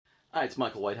Hi, it's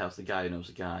Michael Whitehouse, the guy who knows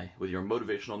a guy, with your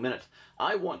Motivational Minute.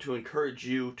 I want to encourage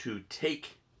you to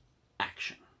take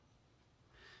action.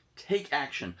 Take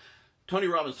action. Tony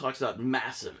Robbins talks about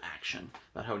massive action,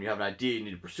 about how when you have an idea, you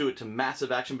need to pursue it to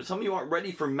massive action, but some of you aren't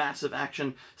ready for massive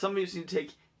action. Some of you need to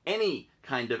take any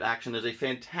kind of action. There's a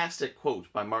fantastic quote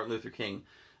by Martin Luther King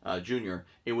Jr.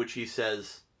 in which he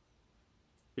says,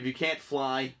 if you can't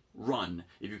fly, run.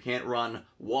 If you can't run,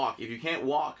 walk. If you can't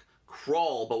walk,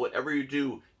 crawl. But whatever you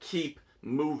do, keep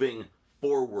moving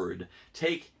forward.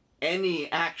 Take any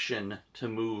action to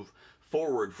move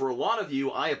forward. For a lot of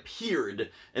you, I appeared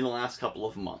in the last couple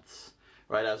of months,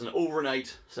 right? As an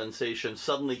overnight sensation,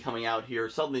 suddenly coming out here,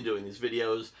 suddenly doing these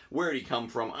videos. Where did he come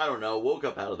from? I don't know. Woke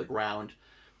up out of the ground.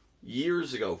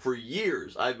 Years ago, for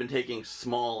years, I've been taking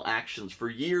small actions. For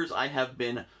years, I have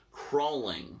been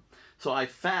crawling. So I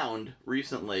found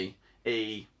recently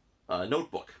a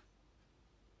notebook.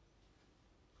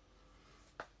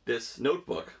 This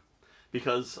notebook,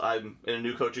 because I'm in a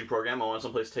new coaching program, I want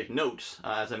someplace to take notes.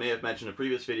 As I may have mentioned in a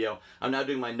previous video, I'm now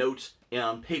doing my notes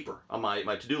on paper, on my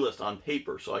to-do list on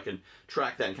paper, so I can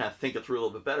track that and kind of think it through a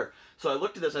little bit better. So I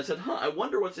looked at this and I said, I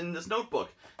wonder what's in this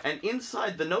notebook. And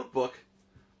inside the notebook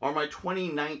are my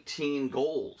 2019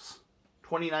 goals.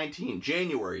 2019,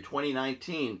 January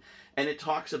 2019. And it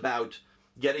talks about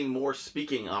getting more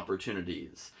speaking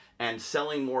opportunities and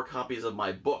selling more copies of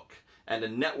my book and a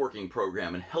networking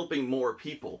program and helping more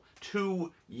people.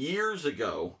 2 years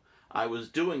ago, I was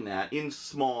doing that in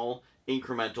small,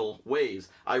 incremental ways.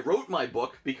 I wrote my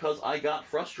book because I got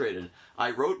frustrated.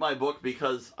 I wrote my book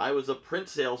because I was a print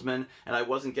salesman and I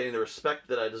wasn't getting the respect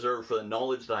that I deserved for the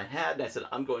knowledge that I had, and I said,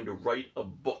 I'm going to write a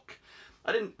book.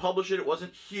 I didn't publish it. It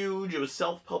wasn't huge. It was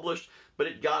self-published, but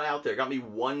it got out there. It got me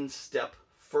one step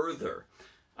further.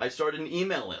 I started an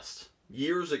email list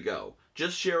years ago,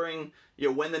 just sharing,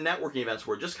 when the networking events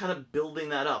were, just kind of building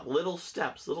that up, little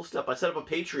steps, little step. I set up a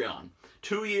Patreon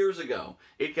 2 years ago.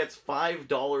 It gets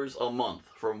 $5 a month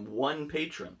from one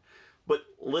patron, but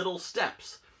little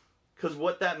steps. Because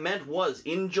what that meant was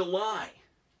in July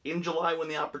when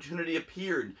the opportunity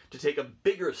appeared to take a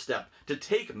bigger step, to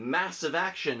take massive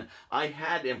action, I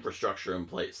had infrastructure in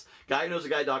place.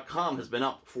 GuyWhoKnowsAGuy.com has been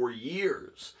up for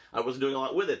years. I wasn't doing a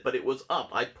lot with it, but it was up.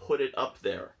 I put it up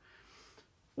there.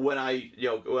 When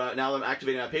now I'm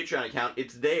activating my Patreon account,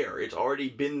 it's there. It's already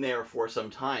been there for some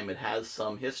time. It has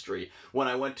some history. When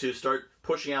I went to start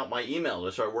pushing out my email,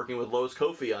 to start working with Lois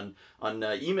Kofi on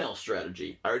email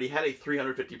strategy, I already had a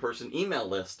 350-person email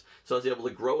list, so I was able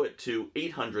to grow it to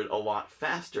 800 a lot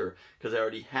faster because I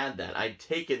already had that. I'd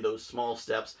taken those small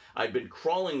steps. I'd been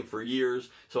crawling for years,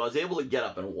 so I was able to get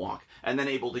up and walk, and then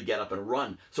able to get up and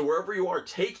run. So wherever you are,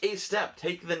 take a step.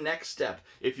 Take the next step.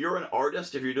 If you're an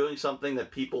artist, if you're doing something that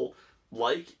people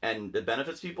like and that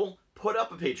benefits people, put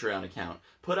up a Patreon account.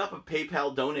 Put up a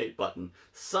PayPal donate button.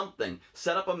 Something.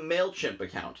 Set up a MailChimp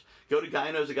account. Go to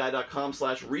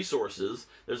GuyWhoKnowsAGuy.com/resources.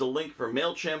 There's a link for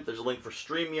MailChimp. There's a link for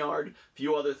StreamYard. A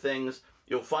few other things.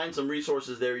 You'll find some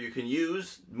resources there you can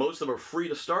use. Most of them are free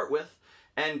to start with.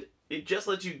 And it just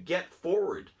lets you get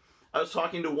forward. I was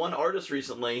talking to one artist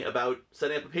recently about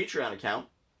setting up a Patreon account.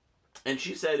 And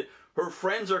she said her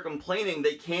friends are complaining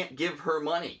they can't give her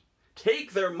money.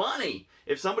 Take their money.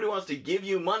 If somebody wants to give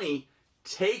you money,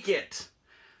 take it.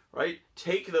 Right?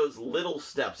 Take those little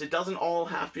steps. It doesn't all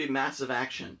have to be massive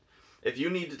action. If you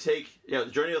need to take, the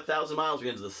journey of 1,000 miles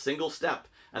begins with a single step,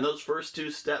 and those first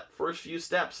few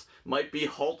steps might be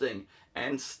halting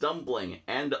and stumbling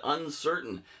and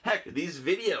uncertain. Heck, these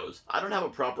videos, I don't have a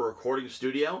proper recording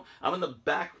studio. I'm in the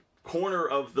back corner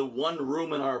of the one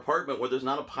room in our apartment where there's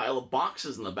not a pile of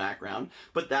boxes in the background,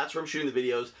 but that's where I'm shooting the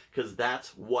videos because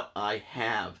that's what I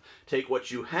have. Take what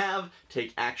you have,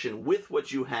 take action with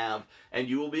what you have, and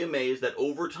you will be amazed that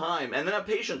over time, and then have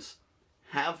patience.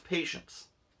 Have patience.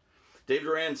 Dave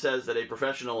Duran says that a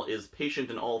professional is patient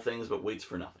in all things but waits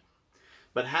for nothing.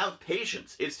 But have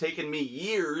patience. It's taken me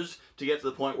years to get to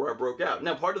the point where I broke out.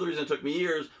 Now, part of the reason it took me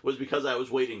years was because I was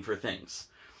waiting for things.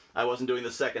 I wasn't doing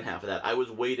the second half of that. I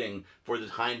was waiting for the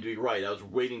time to be right. I was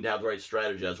waiting to have the right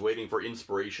strategy. I was waiting for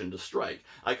inspiration to strike.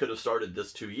 I could have started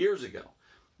this 2 years ago.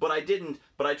 But I didn't,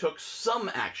 but I took some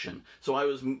action. So I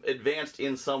was advanced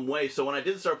in some way. So when I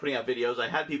did start putting out videos, I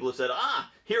had people who said,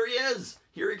 here he is.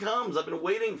 Here he comes. I've been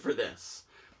waiting for this.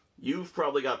 You've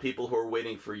probably got people who are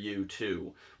waiting for you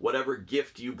too. Whatever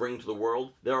gift you bring to the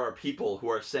world, there are people who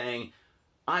are saying,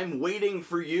 I'm waiting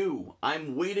for you.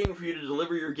 I'm waiting for you to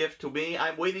deliver your gift to me.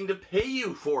 I'm waiting to pay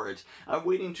you for it. I'm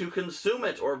waiting to consume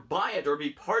it or buy it or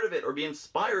be part of it or be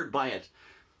inspired by it.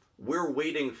 We're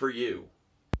waiting for you.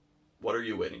 What are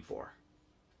you waiting for?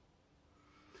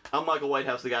 I'm Michael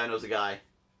Whitehouse, the guy who knows a guy.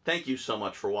 Thank you so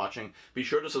much for watching. Be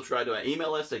sure to subscribe to my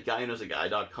email list at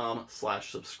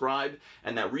guywhoknowsaguy.com/subscribe,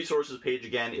 and that resources page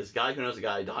again is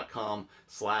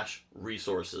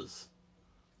guywhoknowsaguy.com/resources.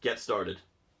 Get started.